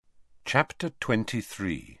Chapter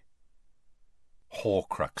 23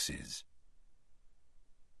 Horcruxes.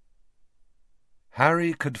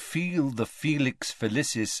 Harry could feel the Felix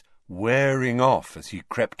Felicis wearing off as he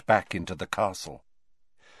crept back into the castle.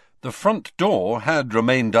 The front door had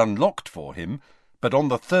remained unlocked for him, but on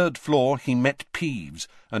the third floor he met Peeves,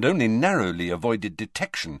 and only narrowly avoided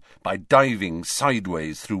detection by diving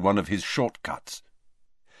sideways through one of his shortcuts.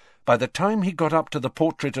 By the time he got up to the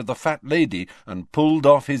portrait of the fat lady and pulled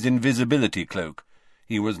off his invisibility cloak,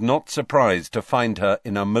 he was not surprised to find her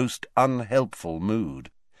in a most unhelpful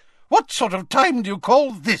mood. "What sort of time do you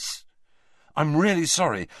call this?" "I'm really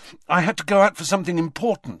sorry. I had to go out for something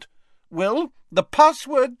important." "Well, the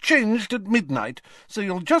password changed at midnight, so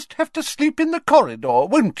you'll just have to sleep in the corridor,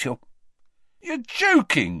 won't you?" "You're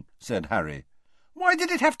joking," said Harry. "Why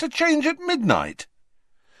did it have to change at midnight?"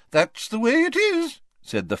 "That's the way it is,"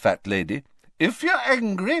 said the fat lady. "If you're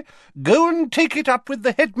angry, go and take it up with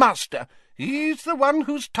the headmaster. He's the one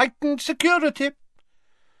who's tightened security."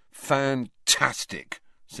 "Fantastic,"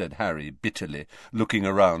 said Harry bitterly, looking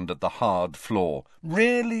around at the hard floor.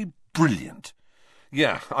 "Really brilliant.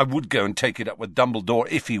 Yeah, I would go and take it up with Dumbledore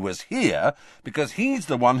if he was here, because he's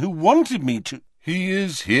the one who wanted me to—" "He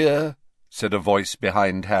is here," said a voice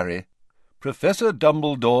behind Harry. "Professor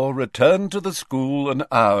Dumbledore returned to the school an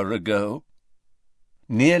hour ago."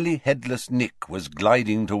 Nearly headless Nick was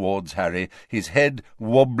gliding towards Harry, his head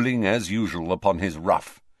wobbling as usual upon his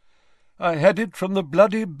ruff. "I had it from the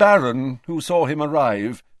bloody Baron, who saw him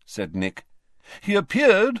arrive," said Nick. "He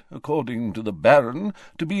appeared, according to the Baron,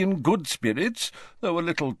 to be in good spirits, though a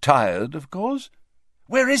little tired, of course."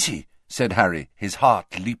 "Where is he?" said Harry, his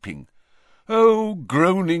heart leaping. "Oh,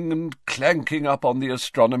 groaning and clanking up on the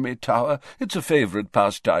astronomy tower. It's a favourite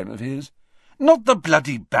pastime of his." "Not the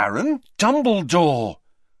bloody Baron, Dumbledore."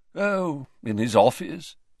 "Oh, in his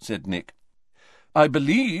office," said Nick. "I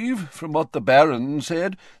believe, from what the Baron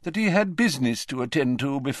said, that he had business to attend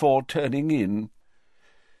to before turning in."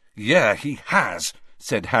 "Yeah, he has,"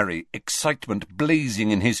 said Harry, excitement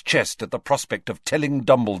blazing in his chest at the prospect of telling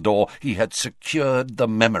Dumbledore he had secured the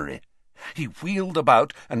memory. He wheeled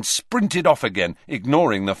about and sprinted off again,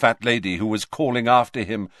 ignoring the fat lady who was calling after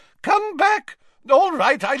him, "Come back! All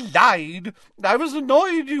right, I lied. I was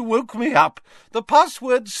annoyed you woke me up. The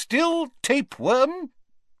password's still tapeworm."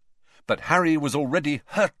 But Harry was already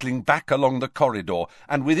hurtling back along the corridor,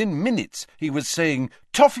 and within minutes he was saying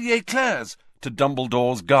 "Toffee eclairs" to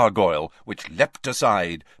Dumbledore's gargoyle, which leapt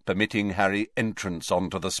aside, permitting Harry entrance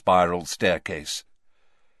onto the spiral staircase.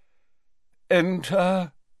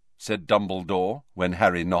 "Enter," said Dumbledore when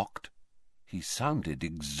Harry knocked. He sounded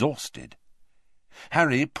exhausted.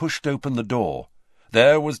 Harry pushed open the door.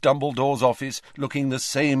 There was Dumbledore's office, looking the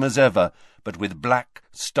same as ever, but with black,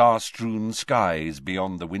 star-strewn skies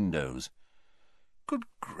beyond the windows. "Good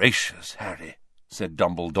gracious, Harry," said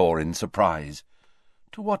Dumbledore in surprise.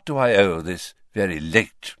 "To what do I owe this very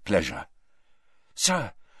late pleasure?"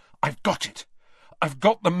 "Sir, I've got it. I've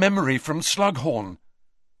got the memory from Slughorn."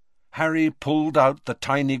 Harry pulled out the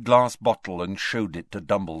tiny glass bottle and showed it to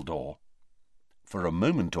Dumbledore. For a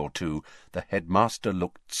moment or two the headmaster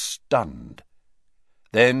looked stunned.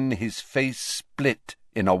 Then his face split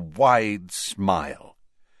in a wide smile.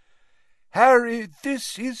 "Harry,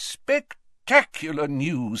 this is spectacular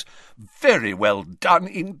news. Very well done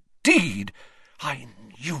indeed. I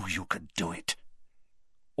knew you could do it."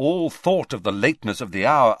 All thought of the lateness of the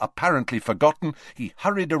hour apparently forgotten, he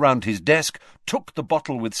hurried around his desk, took the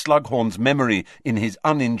bottle with Slughorn's memory in his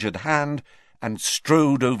uninjured hand, and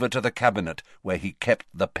strode over to the cabinet where he kept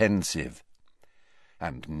the pensieve.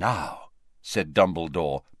 "And now," said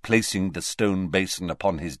Dumbledore, placing the stone basin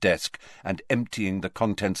upon his desk and emptying the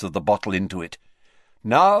contents of the bottle into it,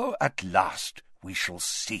 "now at last we shall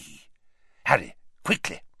see. Harry,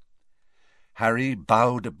 quickly." Harry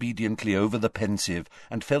bowed obediently over the pensieve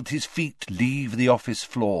and felt his feet leave the office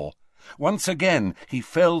floor. Once again he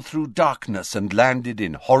fell through darkness and landed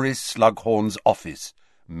in Horace Slughorn's office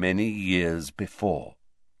many years before.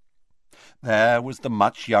 There was the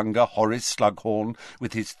much younger Horace Slughorn,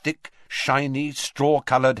 with his thick, shiny,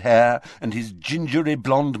 straw-coloured hair and his gingery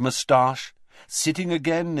blonde moustache, sitting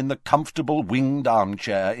again in the comfortable winged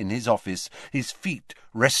armchair in his office, his feet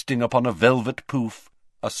resting upon a velvet pouf,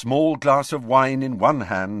 a small glass of wine in one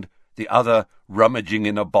hand, the other rummaging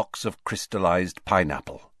in a box of crystallized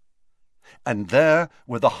pineapple. And there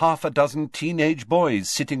were the 6 teenage boys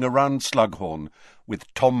sitting around Slughorn,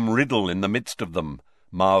 with Tom Riddle in the midst of them,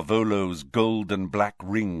 Marvolo's gold and black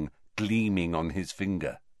ring gleaming on his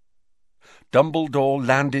finger. Dumbledore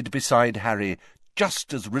landed beside Harry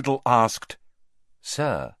just as Riddle asked,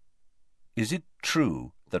 "Sir, is it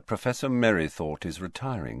true that Professor Merrythought is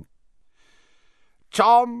retiring?"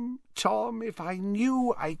 Tom, if I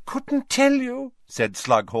knew, I couldn't tell you," said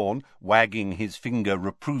Slughorn, wagging his finger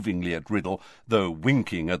reprovingly at Riddle, though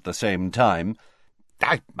winking at the same time.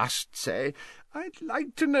 "I must say, I'd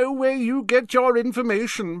like to know where you get your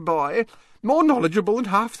information, boy. More knowledgeable than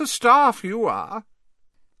half the staff, you are."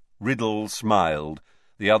 Riddle smiled.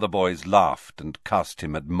 The other boys laughed and cast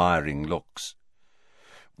him admiring looks.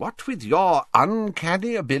 "What with your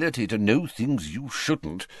uncanny ability to know things you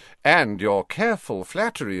shouldn't, and your careful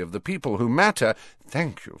flattery of the people who matter—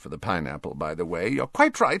 thank you for the pineapple, by the way. You're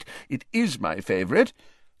quite right. It is my favourite."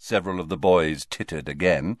 Several of the boys tittered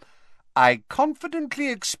again. "I confidently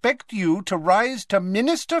expect you to rise to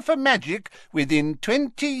Minister for Magic within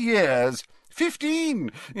 20 years.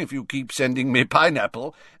 15, if you keep sending me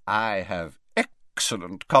pineapple. I have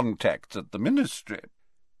excellent contacts at the Ministry."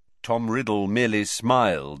 Tom Riddle merely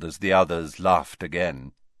smiled as the others laughed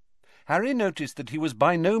again. Harry noticed that he was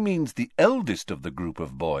by no means the eldest of the group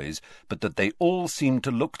of boys, but that they all seemed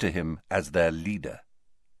to look to him as their leader.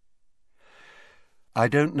 "I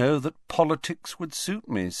don't know that politics would suit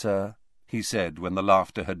me, sir," he said when the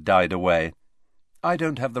laughter had died away. "I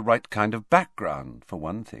don't have the right kind of background, for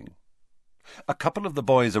one thing." A couple of the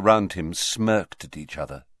boys around him smirked at each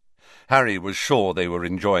other. Harry was sure they were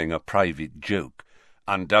enjoying a private joke,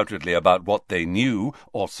 undoubtedly about what they knew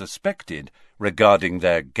or suspected regarding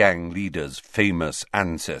their gang leader's famous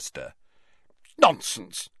ancestor.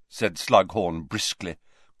 "Nonsense," said Slughorn briskly.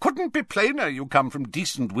 "Couldn't be plainer you come from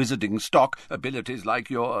decent wizarding stock, abilities like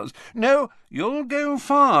yours. No, you'll go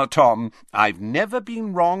far, Tom. I've never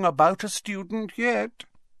been wrong about a student yet."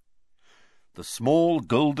 The small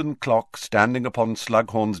golden clock standing upon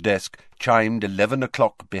Slughorn's desk chimed 11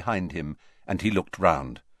 o'clock behind him, and he looked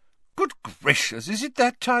round. "Good gracious, is it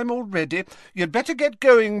that time already? You'd better get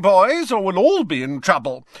going, boys, or we'll all be in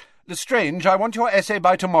trouble. Lestrange, I want your essay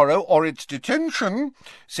by tomorrow, or it's detention.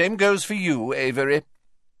 Same goes for you, Avery."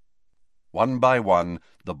 One by one,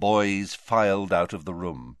 the boys filed out of the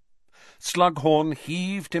room. Slughorn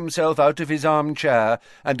heaved himself out of his armchair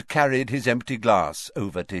and carried his empty glass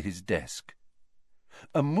over to his desk.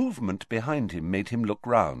 A movement behind him made him look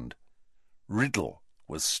round. Riddle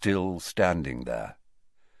was still standing there.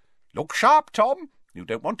 "Look sharp, Tom. You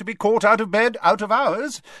don't want to be caught out of bed out of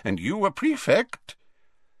hours, and you a prefect."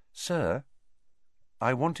 "Sir,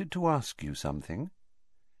 I wanted to ask you something."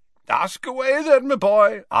 "Ask away, then, my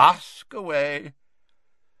boy. Ask away."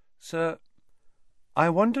 "Sir, I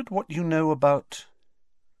wondered what you know about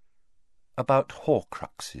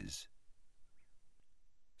Horcruxes."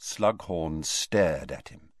 Slughorn stared at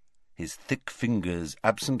him, his thick fingers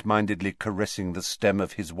absent-mindedly caressing the stem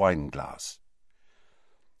of his wine-glass.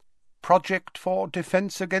 "Project for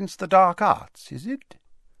defence against the dark arts, is it?"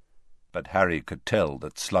 But Harry could tell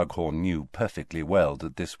that Slughorn knew perfectly well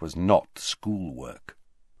that this was not schoolwork.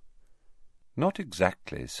 "Not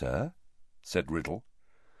exactly, sir," said Riddle.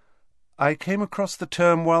 "I came across the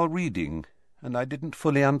term while reading, and I didn't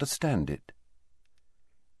fully understand it."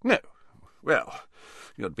 "No. Well,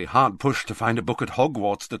 you'd be hard-pushed to find a book at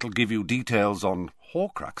Hogwarts that'll give you details on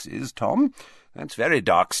Horcruxes, Tom. That's very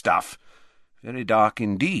dark stuff. Very dark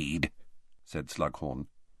indeed," said Slughorn.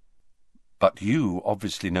 "But you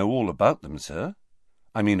obviously know all about them, sir.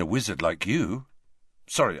 I mean, a wizard like you."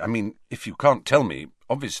 "Sorry, if you can't tell me,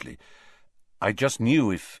 obviously. I just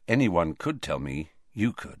knew if anyone could tell me,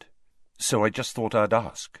 you could. So I just thought I'd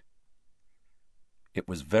ask." It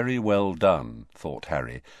was very well done, thought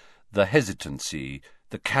Harry. The hesitancy,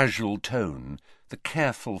 the casual tone, the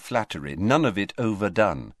careful flattery, none of it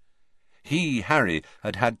overdone. He, Harry,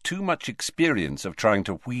 had had too much experience of trying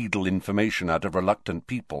to wheedle information out of reluctant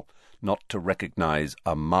people not to recognize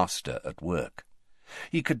a master at work.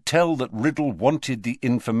 He could tell that Riddle wanted the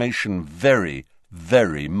information very,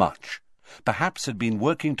 very much. Perhaps had been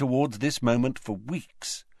working towards this moment for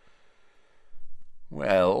weeks.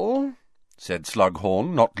 "Well," said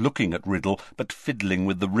Slughorn, not looking at Riddle, but fiddling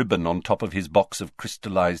with the ribbon on top of his box of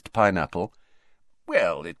crystallized pineapple.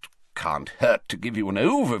 "Well, it can't hurt to give you an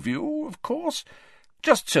overview, of course,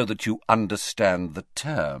 just so that you understand the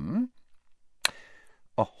term.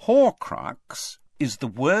 A Horcrux is the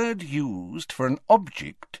word used for an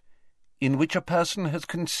object in which a person has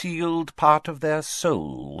concealed part of their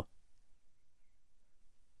soul."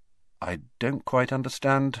 "I don't quite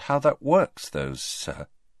understand how that works, though, sir,"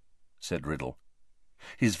 said Riddle.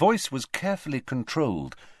 His voice was carefully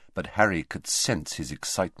controlled, but Harry could sense his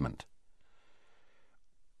excitement.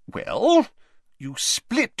 "Well, you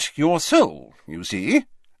split your soul, you see,"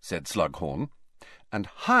 said Slughorn, "and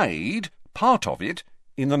hide part of it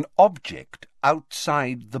in an object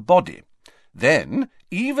outside the body. Then,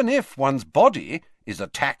 even if one's body is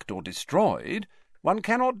attacked or destroyed, One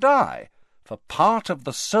cannot die, for part of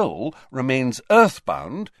the soul remains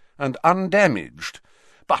earthbound and undamaged.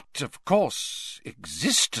 But, of course,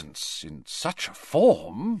 existence in such a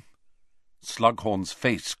form—" Slughorn's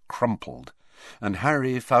face crumpled, and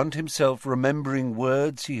Harry found himself remembering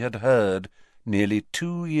words he had heard nearly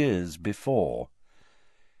 2 years before.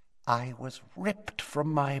 "I was ripped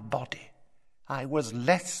from my body. I was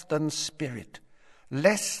less than spirit,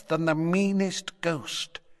 less than the meanest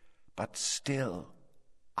ghost, but still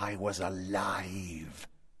I was alive."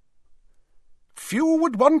 "Few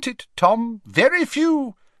would want it, Tom, very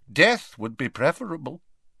few. Death would be preferable."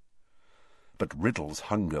 But Riddle's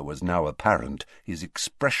hunger was now apparent. His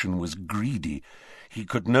expression was greedy. He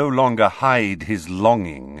could no longer hide his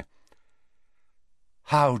longing.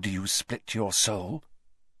 "How do you split your soul?"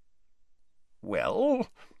 "Well,"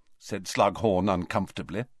 said Slughorn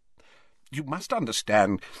uncomfortably, "you must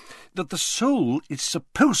understand that the soul is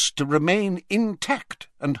supposed to remain intact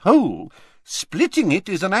and whole. Splitting it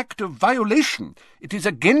is an act of violation. It is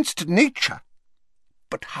against nature."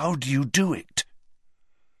 "But how do you do it?"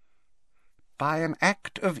 "By an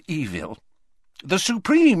act of evil, the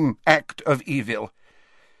supreme act of evil.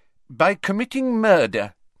 By committing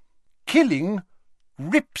murder. Killing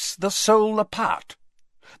rips the soul apart.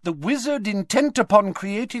 The wizard intent upon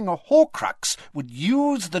creating a Horcrux would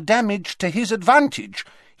use the damage to his advantage.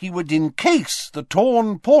 He would encase the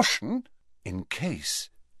torn portion." "Encase?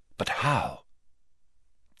 But how?"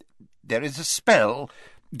 "There is a spell.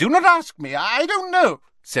 Do not ask me. I don't know,"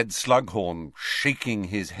 said Slughorn, shaking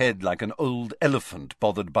his head like an old elephant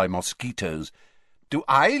bothered by mosquitoes. "Do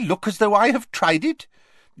I look as though I have tried it?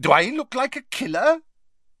 Do I look like a killer?"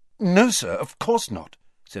 "No, sir, of course not,"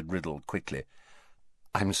 said Riddle quickly.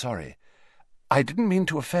 "I'm sorry. I didn't mean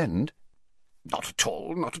to offend." "Not at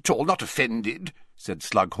all, not offended," said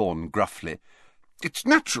Slughorn gruffly. "It's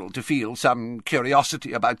natural to feel some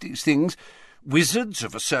curiosity about these things. Wizards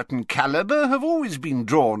of a certain calibre have always been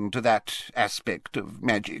drawn to that aspect of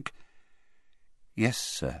magic." "Yes,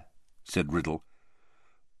 sir," said Riddle.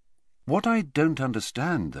 "What I don't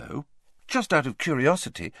understand, though, just out of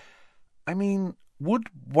curiosity, I mean, would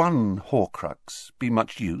one Horcrux be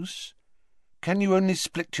much use? Can you only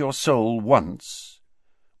split your soul once?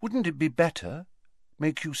 Wouldn't it be better,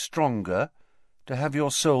 make you stronger, to have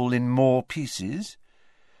your soul in more pieces?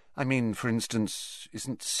 I mean, for instance,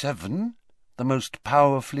 isn't 7 the most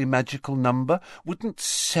powerfully magical number? Wouldn't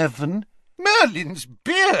 7—" "Merlin's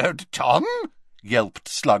beard, Tom!" yelped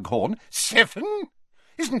Slughorn. "7?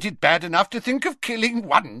 Isn't it bad enough to think of killing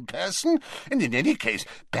one person? And in any case,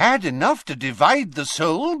 bad enough to divide the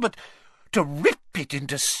soul, but to rip it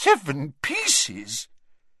into 7 pieces!"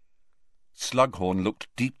 Slughorn looked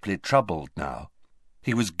deeply troubled now.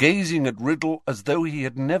 He was gazing at Riddle as though he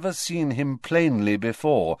had never seen him plainly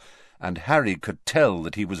before, and Harry could tell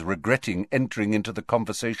that he was regretting entering into the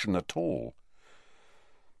conversation at all.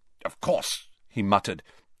 "Of course," he muttered,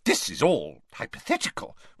 "this is all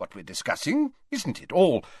hypothetical, what we're discussing, isn't it?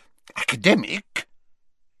 All academic."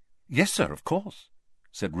 "Yes, sir, of course,"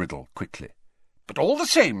 said Riddle quickly. "But all the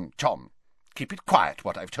same, Tom, keep it quiet,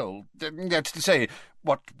 what I've told. That's to say,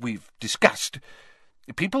 what we've discussed.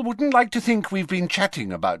 People wouldn't like to think we've been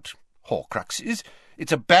chatting about Horcruxes.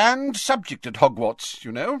 It's a banned subject at Hogwarts,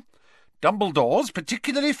 you know. Dumbledore's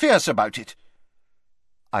particularly fierce about it."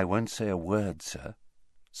 "I won't say a word, sir,"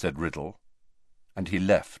 said Riddle, and he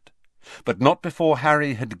left, but not before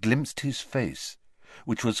Harry had glimpsed his face,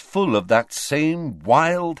 which was full of that same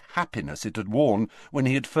wild happiness it had worn when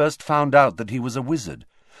he had first found out that he was a wizard,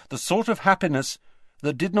 the sort of happiness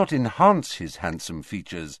that did not enhance his handsome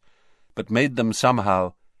features, but made them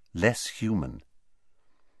somehow less human.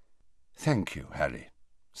 "Thank you, Harry,"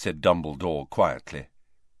 said Dumbledore quietly.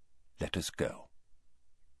 "Let us go."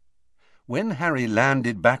 When Harry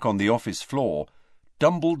landed back on the office floor,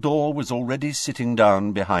 Dumbledore was already sitting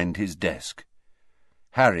down behind his desk.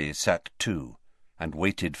 Harry sat too, and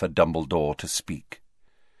waited for Dumbledore to speak.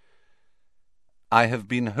 "I have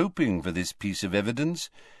been hoping for this piece of evidence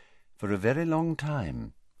for a very long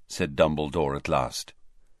time," said Dumbledore at last.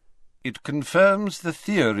 "It confirms the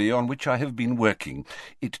theory on which I have been working.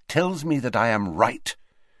 It tells me that I am right,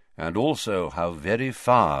 and also how very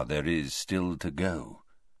far there is still to go."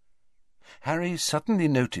 Harry suddenly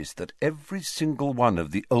noticed that every single one of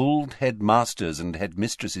the old headmasters and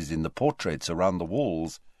headmistresses in the portraits around the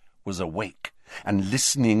walls was awake and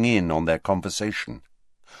listening in on their conversation.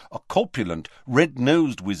 A corpulent,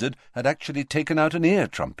 red-nosed wizard had actually taken out an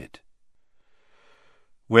ear-trumpet.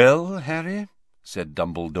 "Well, Harry," said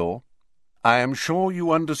Dumbledore, "I am sure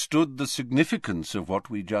you understood the significance of what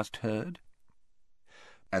we just heard.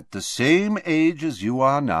 At the same age as you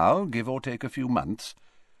are now, give or take a few months,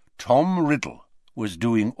 Tom Riddle was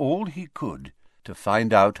doing all he could to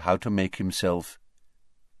find out how to make himself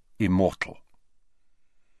immortal."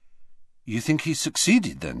 "You think he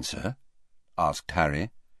succeeded then, sir?" asked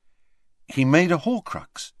Harry. "He made a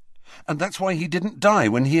Horcrux, and that's why he didn't die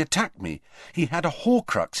when he attacked me. He had a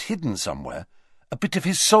Horcrux hidden somewhere. A bit of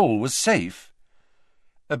his soul was safe."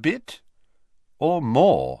 "A bit, or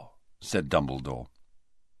more," said Dumbledore.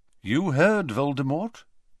 "You heard Voldemort.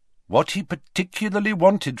 What he particularly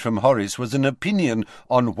wanted from Horace was an opinion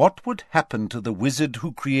on what would happen to the wizard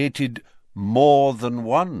who created more than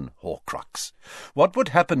one Horcrux. What would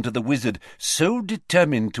happen to the wizard so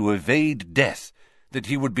determined to evade death that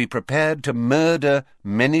he would be prepared to murder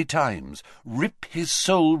many times, rip his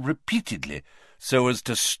soul repeatedly, so as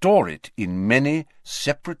to store it in many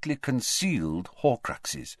separately concealed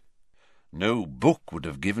Horcruxes. No book would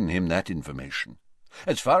have given him that information.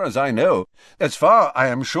 As far as I know, as far, I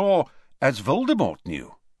am sure, as Voldemort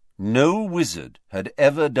knew, no wizard had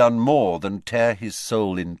ever done more than tear his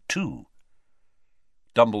soul in two."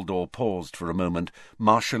 Dumbledore paused for a moment,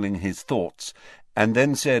 marshalling his thoughts, and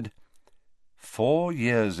then said, "4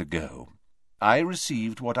 years ago, I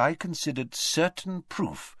received what I considered certain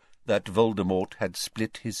proof that Voldemort had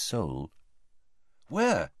split his soul."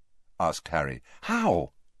 "Where?" asked Harry.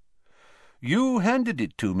 "How?" "You handed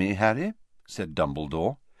it to me, Harry," said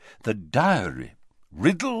Dumbledore. "The diary,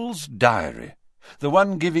 Riddle's diary, the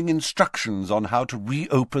one giving instructions on how to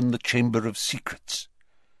reopen the Chamber of Secrets."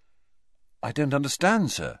 "I don't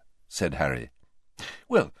understand, sir," said Harry.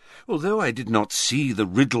 "Well, although I did not see the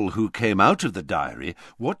Riddle who came out of the diary,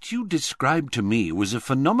 what you described to me was a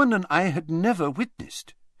phenomenon I had never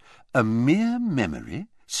witnessed. A mere memory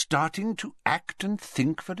starting to act and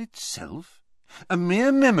think for itself. A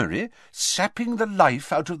mere memory sapping the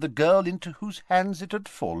life out of the girl into whose hands it had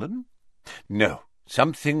fallen. No,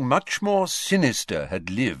 something much more sinister had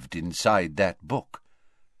lived inside that book.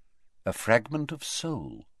 A fragment of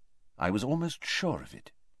soul. I was almost sure of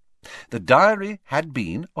it. The diary had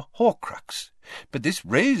been a Horcrux, but this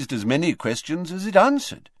raised as many questions as it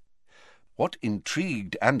answered. What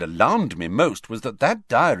intrigued and alarmed me most was that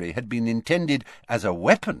diary had been intended as a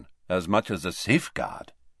weapon as much as a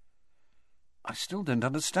safeguard." "I still don't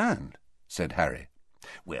understand," said Harry.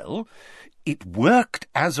 "Well, it worked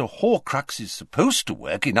as a Horcrux is supposed to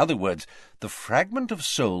work. In other words, the fragment of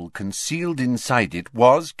soul concealed inside it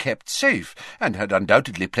was kept safe, and had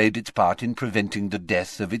undoubtedly played its part in preventing the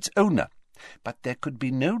death of its owner. But there could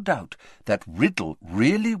be no doubt that Riddle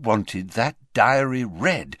really wanted that diary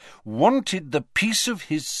read, wanted the piece of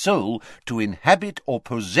his soul to inhabit or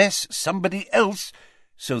possess somebody else,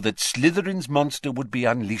 so that Slytherin's monster would be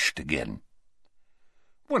unleashed again."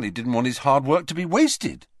 "Well, he didn't want his hard work to be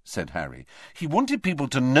wasted," said Harry. "He wanted people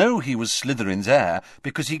to know he was Slytherin's heir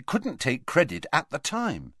because he couldn't take credit at the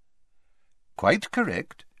time." "Quite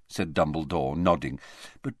correct," said Dumbledore, nodding.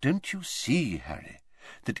 "But don't you see, Harry,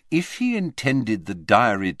 that if he intended the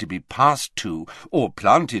diary to be passed to, or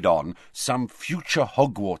planted on, some future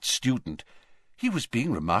Hogwarts student, he was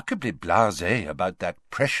being remarkably blasé about that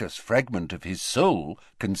precious fragment of his soul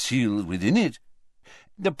concealed within it.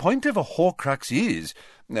 The point of a Horcrux is,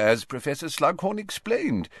 as Professor Slughorn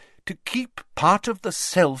explained, to keep part of the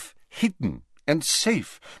self hidden and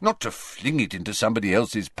safe, not to fling it into somebody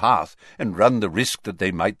else's path and run the risk that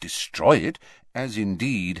they might destroy it, as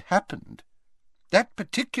indeed happened. That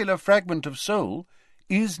particular fragment of soul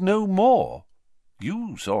is no more.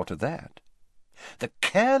 You saw to that. The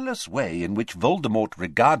careless way in which Voldemort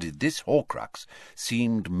regarded this Horcrux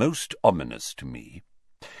seemed most ominous to me.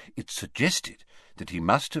 It suggested that he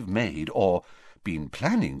must have made, or been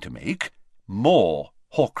planning to make, more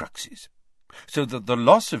Horcruxes, so that the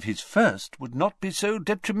loss of his first would not be so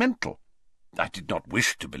detrimental. I did not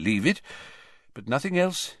wish to believe it, but nothing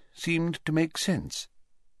else seemed to make sense.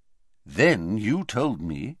 Then you told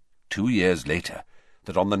me, 2 years later,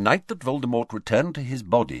 that on the night that Voldemort returned to his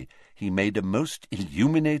body, he made a most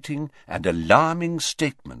illuminating and alarming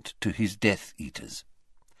statement to his Death Eaters.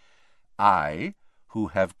 "I, who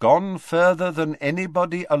have gone further than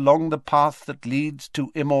anybody along the path that leads to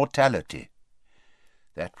immortality."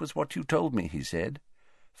 That was what you told me, he said.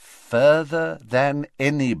 Further than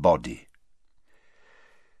anybody.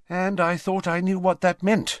 And I thought I knew what that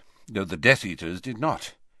meant, though the Death Eaters did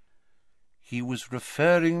not. He was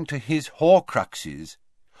referring to his Horcruxes.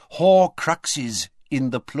 Horcruxes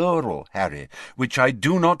in the plural, Harry, which I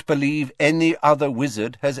do not believe any other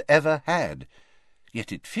wizard has ever had.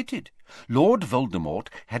 Yet it fitted, Lord Voldemort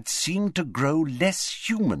had seemed to grow less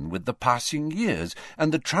human with the passing years,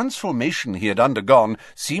 and the transformation he had undergone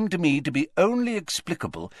seemed to me to be only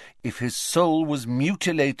explicable if his soul was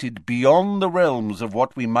mutilated beyond the realms of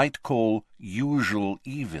what we might call usual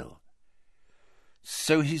evil.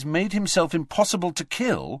 "So he's made himself impossible to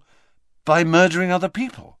kill by murdering other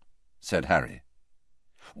people," said Harry.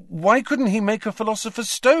 "Why couldn't he make a philosopher's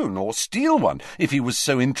stone, or steal one, if he was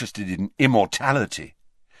so interested in immortality?"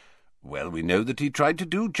 "Well, we know that he tried to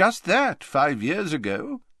do just that 5 years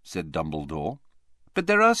ago," said Dumbledore. "But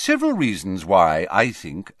there are several reasons why I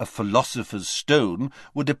think a philosopher's stone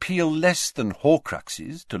would appeal less than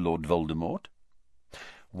Horcruxes to Lord Voldemort.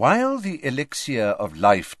 While the elixir of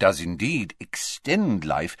life does indeed extend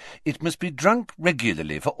life, it must be drunk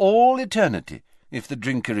regularly for all eternity, if the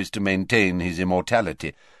drinker is to maintain his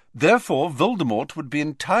immortality. Therefore Voldemort would be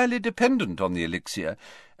entirely dependent on the elixir,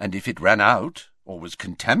 and if it ran out, or was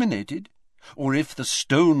contaminated, or if the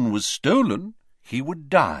stone was stolen, he would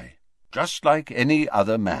die, just like any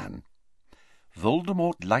other man.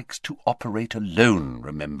 Voldemort likes to operate alone,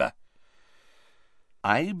 remember.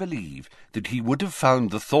 I believe that he would have found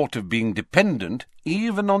the thought of being dependent,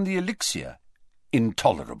 even on the elixir,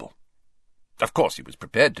 intolerable. Of course he was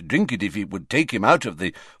prepared to drink it if it would take him out of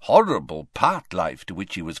the horrible part life to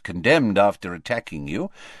which he was condemned after attacking you,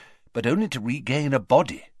 but only to regain a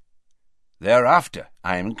body. Thereafter,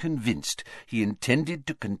 I am convinced, he intended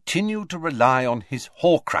to continue to rely on his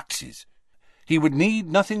Horcruxes. He would need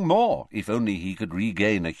nothing more, if only he could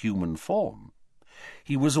regain a human form.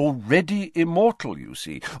 He was already immortal, you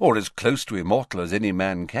see, or as close to immortal as any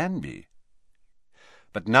man can be.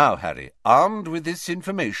 But now, Harry, armed with this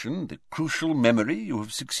information, the crucial memory you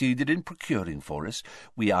have succeeded in procuring for us,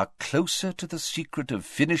 we are closer to the secret of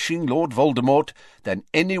finishing Lord Voldemort than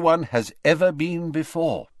anyone has ever been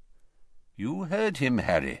before. You heard him,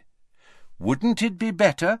 Harry. Wouldn't it be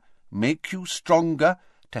better, make you stronger,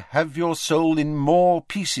 to have your soul in more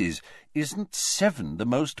pieces? Isn't 7 the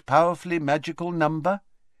most powerfully magical number?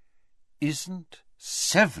 Isn't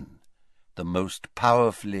 7 the most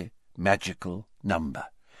powerfully magical number?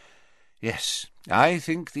 Yes, I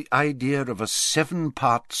think the idea of a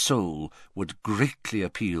 7-part soul would greatly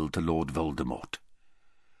appeal to Lord Voldemort.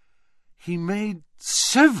 "He made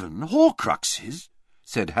 7 Horcruxes?"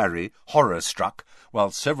 said Harry, horror-struck,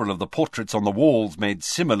 while several of the portraits on the walls made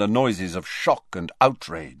similar noises of shock and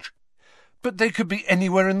outrage. "But they could be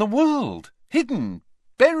anywhere in the world, hidden,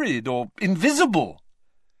 buried, or invisible."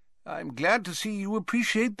 "I'm glad to see you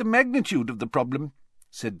appreciate the magnitude of the problem,"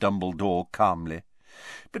 said Dumbledore calmly.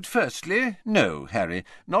 "But firstly, no, Harry,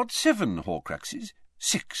 not 7 Horcruxes,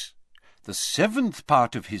 6. The 7th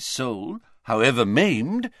part of his soul, however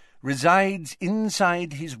maimed, resides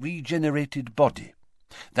inside his regenerated body.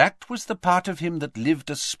 That was the part of him that lived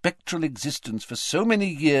a spectral existence for so many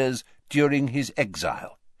years during his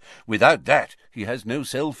exile. Without that, he has no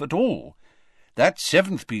self at all. That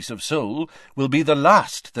 7th piece of soul will be the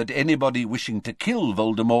last that anybody wishing to kill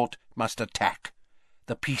Voldemort must attack,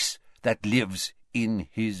 the piece that lives in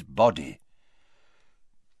his body."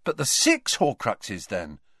 "But the 6 Horcruxes,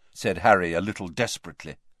 then," said Harry a little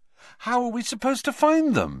desperately. "How are we supposed to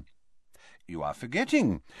find them?" "You are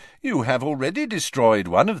forgetting. You have already destroyed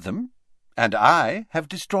one of them, and I have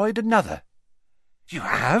destroyed another." "You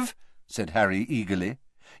have?" said Harry eagerly.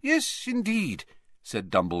 "Yes, indeed," said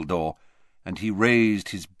Dumbledore, and he raised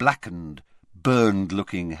his blackened,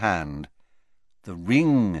 burned-looking hand. "The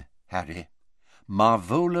ring, Harry,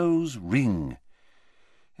 Marvolo's ring.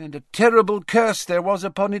 And a terrible curse there was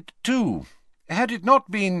upon it, too. Had it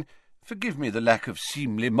not been, forgive me the lack of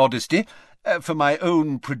seemly modesty, for my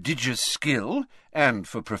own prodigious skill, and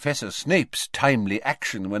for Professor Snape's timely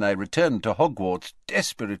action when I returned to Hogwarts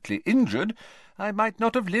desperately injured, I might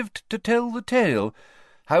not have lived to tell the tale.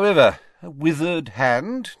 However, a withered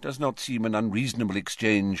hand does not seem an unreasonable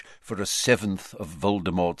exchange for a 7th of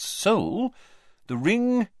Voldemort's soul. The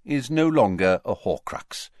ring is no longer a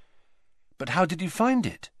Horcrux. But how did you find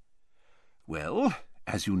it?" "Well,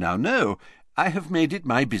 as you now know, I have made it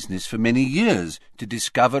my business for many years to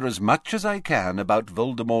discover as much as I can about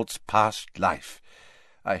Voldemort's past life.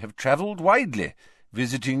 I have travelled widely,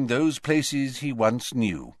 visiting those places he once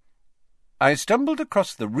knew. I stumbled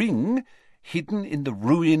across the ring hidden in the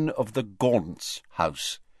ruin of the Gaunts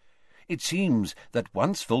house. It seems that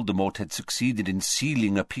once Voldemort had succeeded in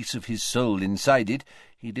sealing a piece of his soul inside it,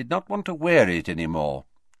 he did not want to wear it any more.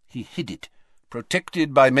 He hid it,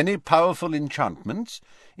 protected by many powerful enchantments,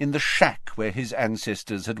 in the shack where his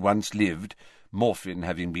ancestors had once lived, Morphin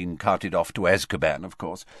having been carted off to Azkaban, of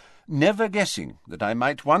course. never guessing that I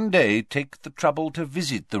might one day take the trouble to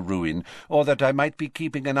visit the ruin, or that I might be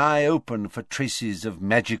keeping an eye open for traces of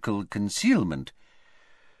magical concealment.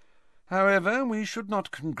 However, we should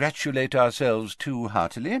not congratulate ourselves too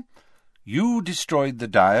heartily. You destroyed the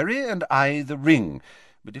diary, and I the ring,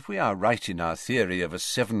 but if we are right in our theory of a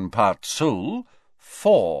 7-part soul,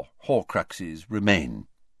 4 Horcruxes remain."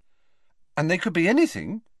 "And they could be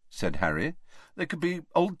anything," said Harry. "They could be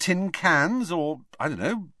old tin cans, or, I don't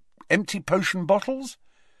know, empty potion bottles."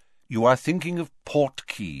 "You are thinking of port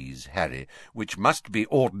keys, Harry, which must be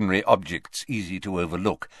ordinary objects easy to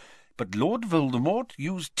overlook. But Lord Voldemort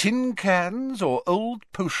used tin cans or old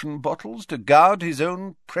potion bottles to guard his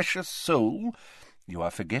own precious soul. You are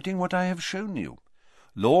forgetting what I have shown you.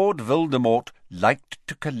 Lord Voldemort liked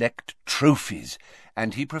to collect trophies,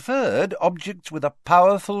 and he preferred objects with a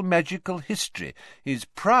powerful magical history. His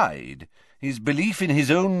pride, his belief in his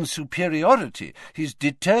own superiority, his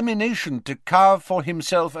determination to carve for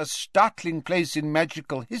himself a startling place in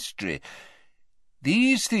magical history,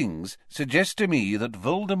 these things suggest to me that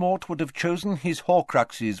Voldemort would have chosen his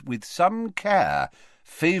Horcruxes with some care,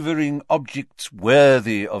 favouring objects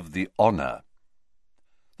worthy of the honour."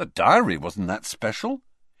 "The diary wasn't that special."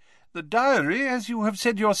 "The diary, as you have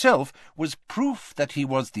said yourself, was proof that he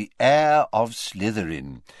was the heir of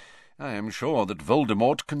Slytherin. I am sure that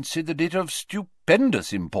Voldemort considered it of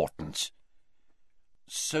stupendous importance."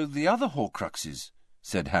 "So the other Horcruxes,"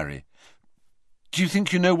 said Harry. "Do you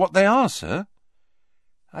think you know what they are, sir?"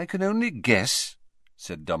 "I can only guess,"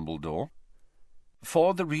 said Dumbledore.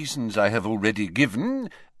 "For the reasons I have already given,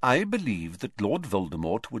 I believe that Lord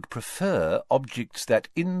Voldemort would prefer objects that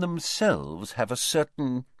in themselves have a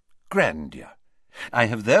certain grandeur. I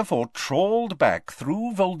have therefore trawled back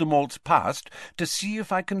through Voldemort's past to see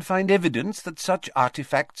if I can find evidence that such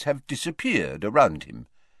artifacts have disappeared around him."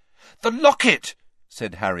 "The locket!"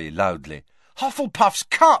 said Harry loudly. "Hufflepuff's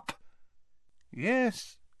cup!"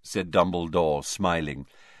 "Yes," said Dumbledore, smiling.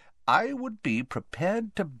 "I would be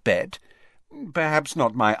prepared to bet, perhaps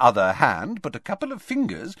not my other hand, but a couple of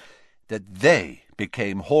fingers, that they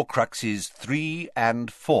became Horcruxes 3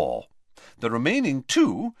 and 4. The remaining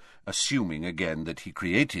 2, assuming again that he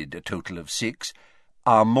created a total of 6,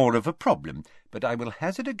 are more of a problem, but I will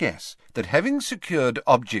hazard a guess that having secured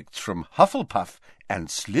objects from Hufflepuff and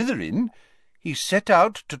Slytherin, he set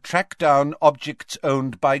out to track down objects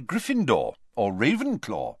owned by Gryffindor or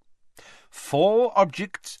Ravenclaw. 4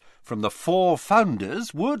 objects from the 4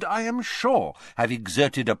 founders would, I am sure, have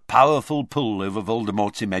exerted a powerful pull over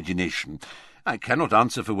Voldemort's imagination. I cannot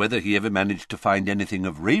answer for whether he ever managed to find anything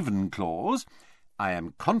of Ravenclaw's. I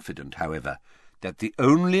am confident, however, that the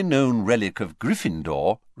only known relic of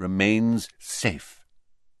Gryffindor remains safe."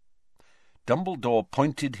 Dumbledore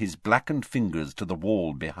pointed his blackened fingers to the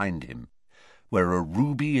wall behind him, where a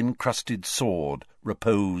ruby-encrusted sword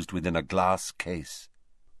reposed within a glass case.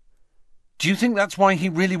 "Do you think that's why he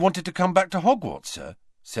really wanted to come back to Hogwarts, sir?"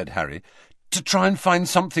 said Harry. "To try and find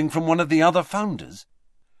something from one of the other founders?"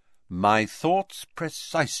 "My thoughts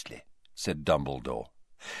precisely," said Dumbledore.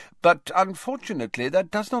 "But unfortunately that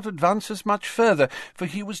does not advance us much further, for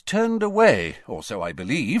he was turned away, or so I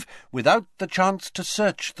believe, without the chance to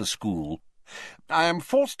search the school. I am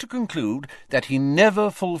forced to conclude that he never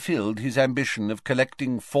fulfilled his ambition of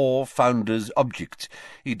collecting 4 founders' objects.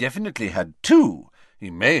 He definitely had 2. He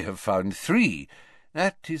may have found 3.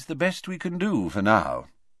 That is the best we can do for now."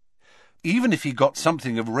 "Even if he got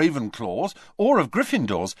something of Ravenclaw's or of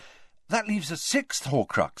Gryffindor's, that leaves a 6th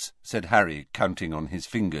Horcrux," said Harry, counting on his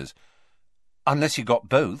fingers. "Unless he got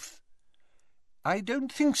both." "I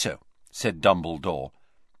don't think so," said Dumbledore.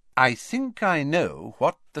 "I think I know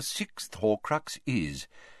what the 6th Horcrux is.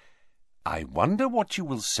 I wonder what you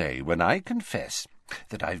will say when I confess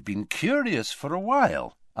that I've been curious for a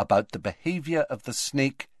while about the behaviour of the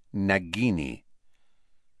snake Nagini."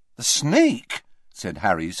 "The snake?" said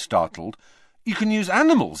Harry, startled. "You can use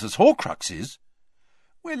animals as Horcruxes."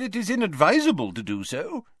 "Well, it is inadvisable to do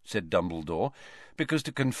so," said Dumbledore, "because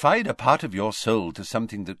to confide a part of your soul to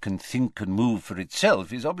something that can think and move for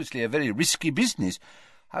itself is obviously a very risky business.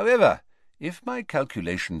 However, if my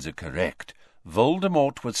calculations are correct,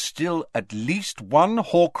 Voldemort was still at least 1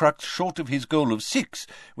 Horcrux short of his goal of 6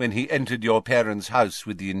 when he entered your parents' house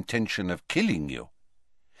with the intention of killing you.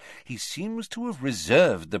 He seems to have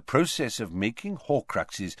reserved the process of making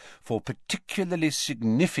Horcruxes for particularly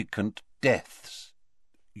significant deaths.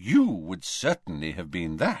 You would certainly have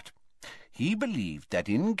been that. He believed that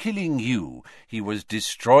in killing you he was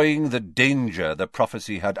destroying the danger the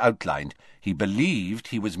prophecy had outlined. He believed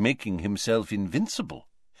he was making himself invincible.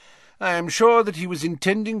 I am sure that he was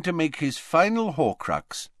intending to make his final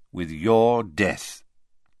Horcrux with your death.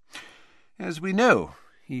 As we know,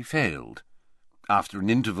 he failed. After an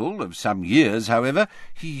interval of some years, however,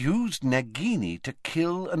 he used Nagini to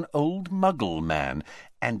kill an old Muggle man,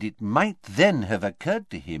 and it might then have occurred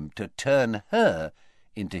to him to turn her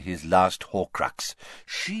into his last Horcrux.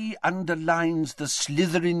 She underlines the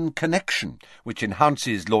Slytherin connection, which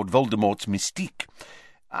enhances Lord Voldemort's mystique.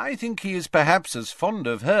 I think he is perhaps as fond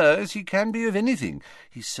of her as he can be of anything.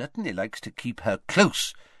 He certainly likes to keep her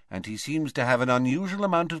close, and he seems to have an unusual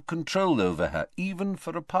amount of control over her, even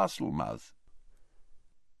for a Parselmouth.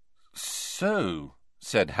 "So,"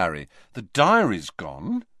 said Harry, "the diary's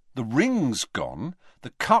gone, the ring's gone, the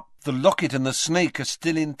cup, the locket, and the snake are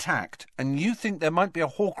still intact, and you think there might be a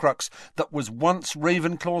Horcrux that was once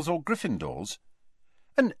Ravenclaw's or Gryffindor's?"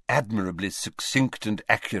 "An admirably succinct and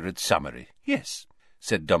accurate summary, yes,"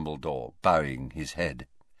 said Dumbledore, bowing his head.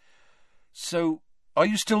 "So, are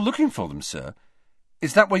you still looking for them, sir?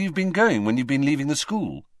 Is that where you've been going when you've been leaving the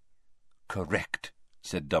school?" "Correct,"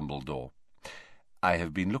 said Dumbledore. "I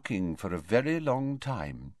have been looking for a very long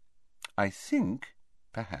time. I think,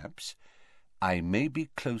 perhaps, I may be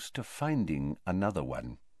close to finding another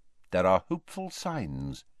one. There are hopeful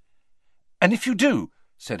signs." "And if you do,"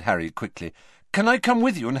 said Harry quickly, "can I come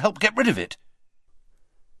with you and help get rid of it?"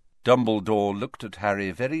 Dumbledore looked at Harry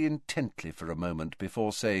very intently for a moment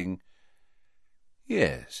before saying,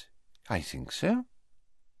 "Yes, I think so."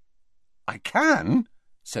 "I can?"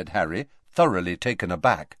 said Harry, thoroughly taken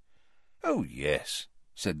aback. "Oh, yes,"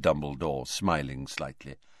 said Dumbledore, smiling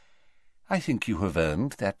slightly. "I think you have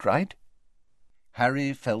earned that right."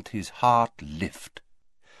 Harry felt his heart lift.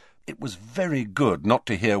 It was very good not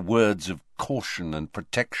to hear words of caution and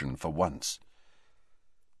protection for once.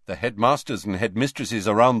 The headmasters and headmistresses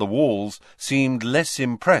around the walls seemed less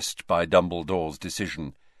impressed by Dumbledore's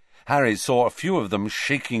decision. Harry saw a few of them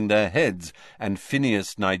shaking their heads, and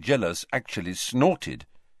Phineas Nigellus actually snorted.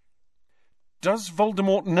 "Does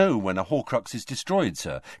Voldemort know when a Horcrux is destroyed,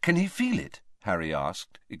 sir? Can he feel it?" Harry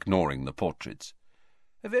asked, ignoring the portraits.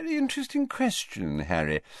 "A very interesting question,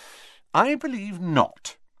 Harry. I believe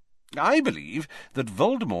not. I believe that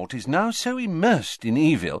Voldemort is now so immersed in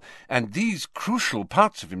evil, and these crucial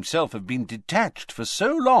parts of himself have been detached for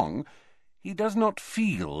so long, he does not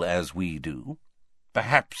feel as we do.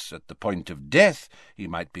 Perhaps at the point of death he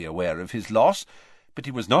might be aware of his loss, but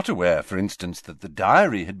he was not aware, for instance, that the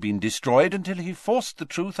diary had been destroyed until he forced the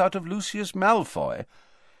truth out of Lucius Malfoy.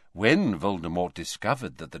 When Voldemort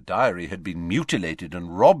discovered that the diary had been mutilated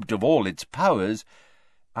and robbed of all its powers,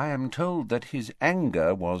 I am told that his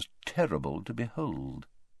anger was terrible to behold."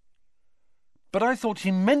 "But I thought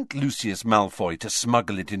he meant Lucius Malfoy to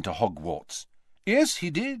smuggle it into Hogwarts." "Yes, he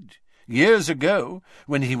did. Years ago,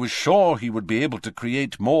 when he was sure he would be able to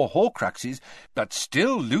create more Horcruxes, but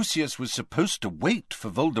still Lucius was supposed to wait for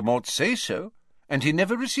Voldemort's say-so, and he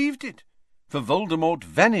never received it, for Voldemort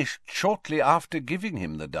vanished shortly after giving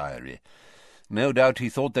him the diary. No doubt he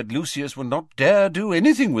thought that Lucius would not dare do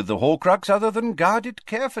anything with the Horcrux other than guard it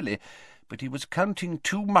carefully, but he was counting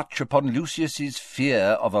too much upon Lucius's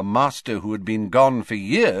fear of a master who had been gone for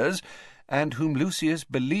years, and whom Lucius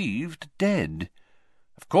believed dead.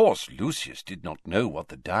 Of course, Lucius did not know what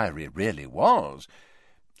the diary really was.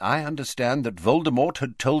 I understand that Voldemort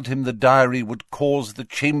had told him the diary would cause the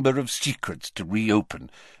Chamber of Secrets to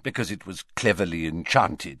reopen, because it was cleverly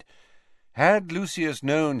enchanted. Had Lucius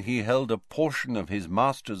known he held a portion of his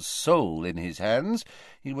master's soul in his hands,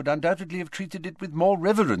 he would undoubtedly have treated it with more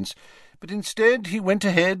reverence, but instead he went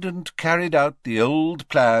ahead and carried out the old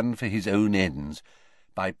plan for his own ends.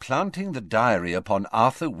 By planting the diary upon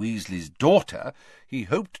Arthur Weasley's daughter, he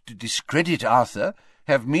hoped to discredit Arthur,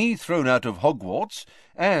 have me thrown out of Hogwarts,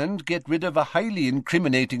 and get rid of a highly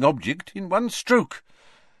incriminating object in one stroke.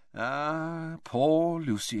 Ah, poor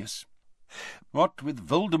Lucius. What with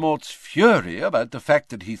Voldemort's fury about the fact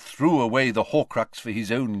that he threw away the Horcrux for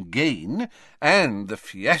his own gain, and the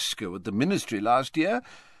fiasco at the Ministry last year,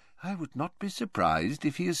 I would not be surprised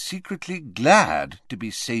if he is secretly glad to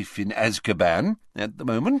be safe in Azkaban at the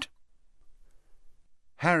moment."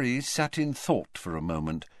 Harry sat in thought for a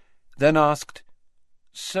moment, then asked,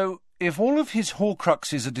 "So, if all of his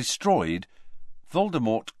Horcruxes are destroyed,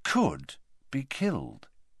 Voldemort could be killed?"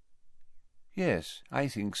 "Yes, I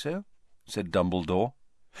think so," said Dumbledore.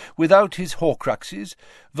 "Without his Horcruxes,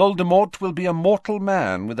 Voldemort will be a mortal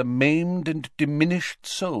man with a maimed and diminished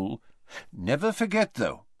soul. Never forget,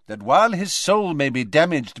 though, that while his soul may be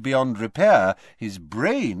damaged beyond repair, his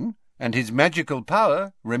brain and his magical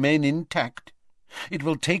power remain intact. It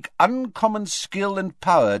will take uncommon skill and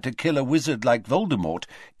power to kill a wizard like Voldemort,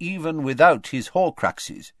 even without his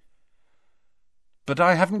Horcruxes." "But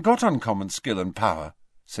I haven't got uncommon skill and power,"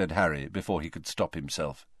 said Harry, before he could stop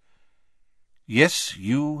himself. "Yes,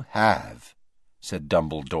 you have," said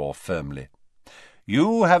Dumbledore firmly.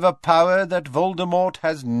 "You have a power that Voldemort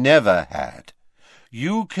has never had.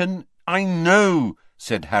 You can—" "I know,"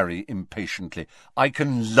 said Harry impatiently. "I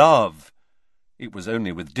can love." It was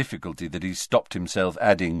only with difficulty that he stopped himself,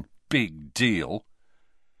 adding, "Big deal."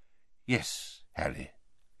 "Yes, Harry,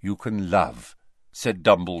 you can love," said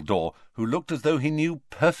Dumbledore, who looked as though he knew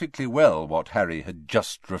perfectly well what Harry had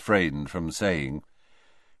just refrained from saying.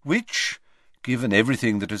 "Which, given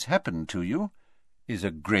everything that has happened to you, is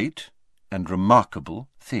a great and remarkable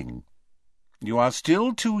thing. You are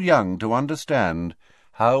still too young to understand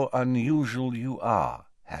how unusual you are,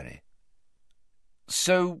 Harry."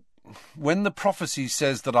 "So, when the prophecy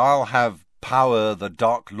says that I'll have power the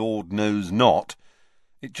Dark Lord knows not,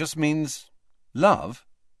 it just means love?"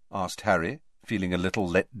 asked Harry, feeling a little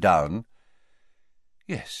let down.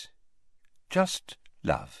 "Yes, just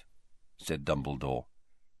love," said Dumbledore.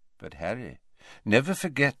 "But, Harry, never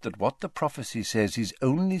forget that what the prophecy says is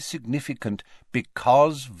only significant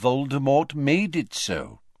because Voldemort made it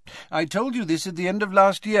so. I told you this at the end of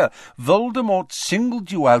last year. Voldemort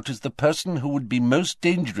singled you out as the person who would be most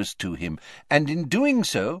dangerous to him, and in doing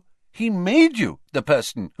so, he made you the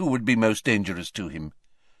person who would be most dangerous to him."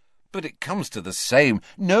 "But it comes to the same."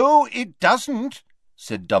 "No, it doesn't,"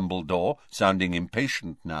 said Dumbledore, sounding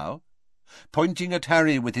impatient now. Pointing at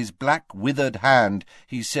Harry with his black, withered hand,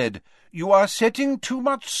 he said, "You are setting too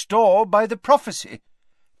much store by the prophecy."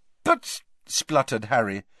 "But," spluttered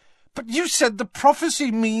Harry, "but you said the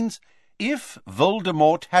prophecy means—" "If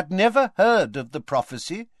Voldemort had never heard of the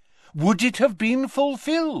prophecy, would it have been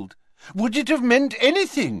fulfilled? Would it have meant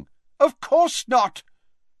anything? Of course not.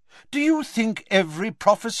 Do you think every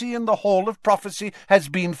prophecy in the Hall of Prophecy has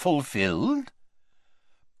been fulfilled?"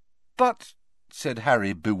 "But," said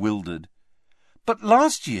Harry, bewildered, "but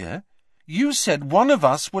last year you said one of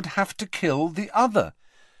us would have to kill the other."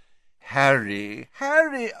 Harry,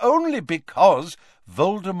 only because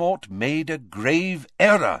Voldemort made a grave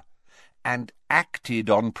error and acted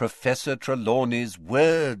on Professor Trelawney's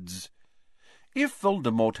words. If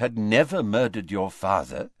Voldemort had never murdered your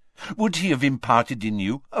father, would he have imparted in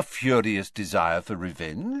you a furious desire for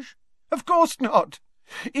revenge? Of course not.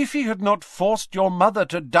 If he had not forced your mother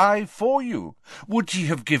to die for you, would he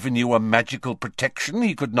have given you a magical protection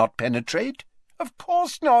he could not penetrate? Of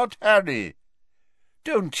course not, Harry.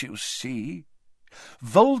 Don't you see?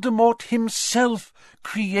 Voldemort himself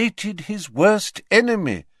created his worst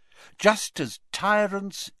enemy, just as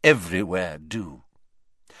tyrants everywhere do.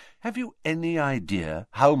 Have you any idea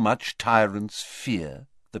how much tyrants fear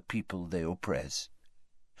the people they oppress?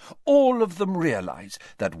 All of them realize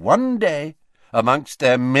that one day, amongst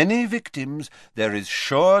their many victims, there is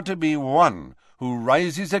sure to be one who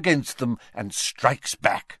rises against them and strikes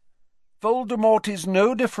back. Voldemort is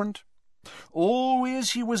no different.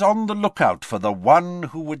 Always he was on the lookout for the one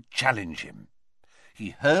who would challenge him.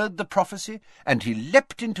 He heard the prophecy, and he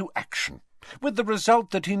leapt into action, with the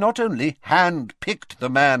result that he not only hand-picked the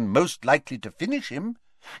man most likely to finish him,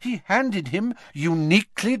 he handed him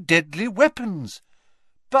uniquely deadly weapons.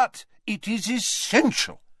 But it is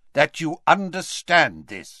essential that you understand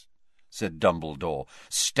this, said Dumbledore,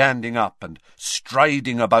 standing up and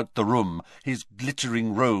striding about the room, his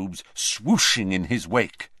glittering robes swooshing in his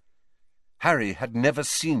wake. Harry had never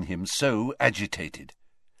seen him so agitated.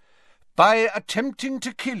 By attempting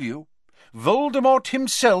to kill you, Voldemort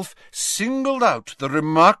himself singled out the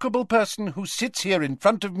remarkable person who sits here in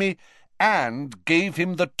front of me and gave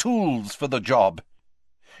him the tools for the job.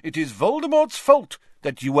 It is Voldemort's fault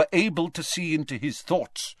that you were able to see into his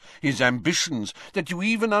thoughts, his ambitions, that you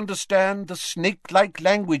even understand the snake-like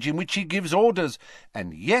language in which he gives orders.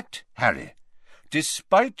 And yet, Harry,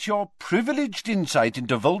 despite your privileged insight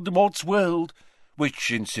into Voldemort's world,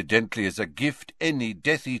 which incidentally is a gift any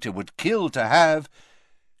Death Eater would kill to have,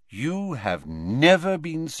 you have never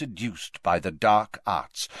been seduced by the dark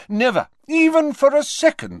arts, never, even for a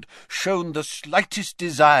second, shown the slightest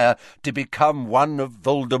desire to become one of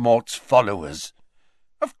Voldemort's followers.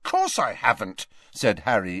 Of course I haven't, said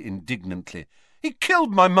Harry indignantly. He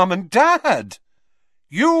killed my mum and dad.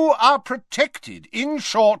 You are protected, in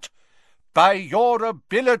short, by your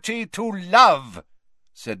ability to love,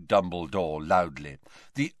 said Dumbledore loudly.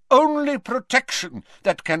 The only protection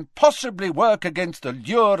that can possibly work against a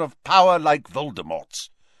lure of power like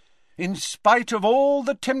Voldemort's. In spite of all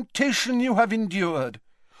the temptation you have endured,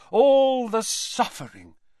 all the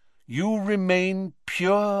suffering, you remain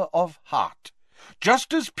pure of heart,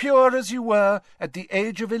 just as pure as you were at the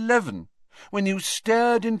age of 11, when you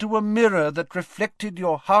stared into a mirror that reflected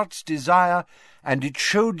your heart's desire, and it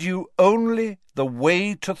showed you only the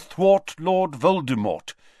way to thwart Lord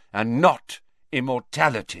Voldemort, and not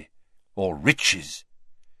immortality, or riches.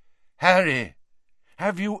 Harry,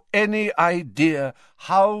 have you any idea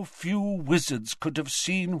how few wizards could have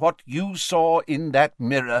seen what you saw in that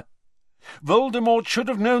mirror? Voldemort should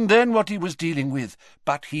have known then what he was dealing with,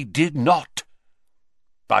 but he did not.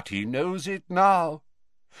 But he knows it now.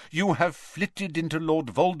 You have flitted into Lord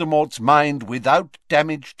Voldemort's mind without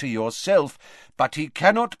damage to yourself, but he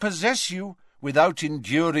cannot possess you without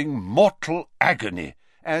enduring mortal agony,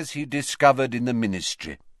 as he discovered in the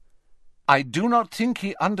Ministry. I do not think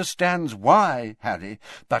he understands why, Harry,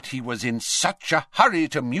 but he was in such a hurry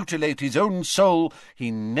to mutilate his own soul,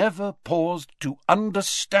 he never paused to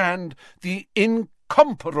understand the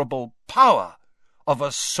incomparable power of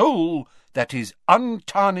a soul that is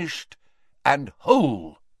untarnished and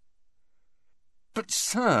whole. "But,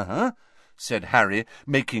 sir," said Harry,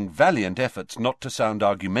 making valiant efforts not to sound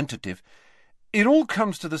argumentative, "it all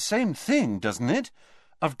comes to the same thing, doesn't it?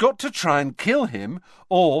 I've got to try and kill him,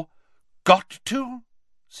 or—" "Got to?"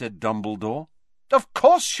 said Dumbledore. "Of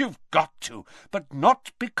course you've got to, but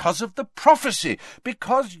not because of the prophecy,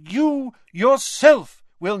 because you yourself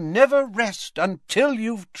will never rest until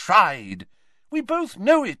you've tried. We both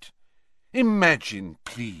know it. Imagine,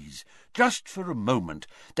 please, just for a moment,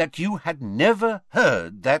 that you had never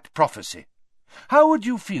heard that prophecy. How would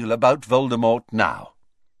you feel about Voldemort now?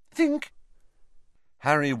 Think."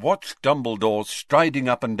 Harry watched Dumbledore striding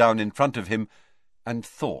up and down in front of him, and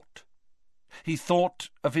thought. He thought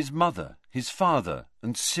of his mother, his father,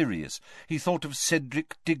 and Sirius. He thought of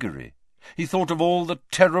Cedric Diggory. He thought of all the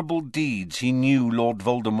terrible deeds he knew Lord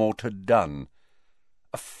Voldemort had done.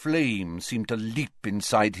 A flame seemed to leap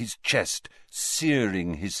inside his chest,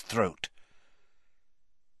 searing his throat.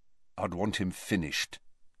 "I'd want him finished,"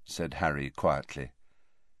 said Harry quietly,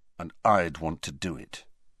 "and I'd want to do it."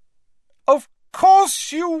 "Of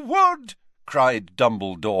course you would!" cried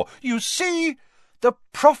Dumbledore. "You see, the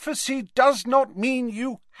prophecy does not mean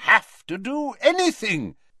you have to do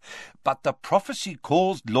anything. But the prophecy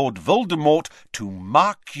caused Lord Voldemort to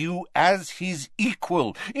mark you as his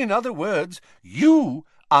equal. In other words, you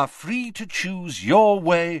are free to choose your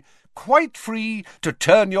way, quite free to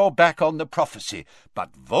turn your back on the prophecy.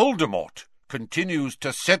 But Voldemort continues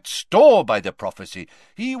to set store by the prophecy.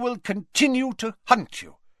 He will continue to hunt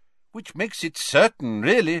you, which makes it certain,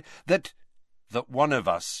 really, that one of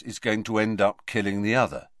us is going to end up killing the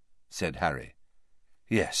other," said Harry.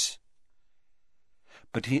 "Yes."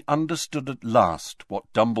 But he understood at last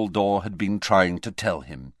what Dumbledore had been trying to tell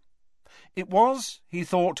him. It was, he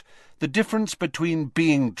thought, the difference between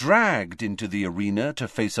being dragged into the arena to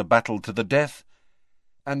face a battle to the death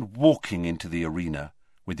and walking into the arena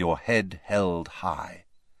with your head held high.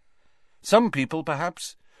 Some people,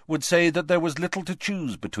 perhaps, would say that there was little to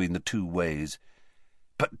choose between the two ways.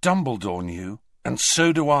 But Dumbledore knew, and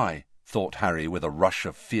so do I, thought Harry with a rush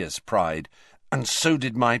of fierce pride, and so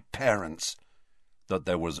did my parents, that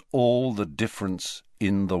there was all the difference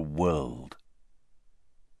in the world.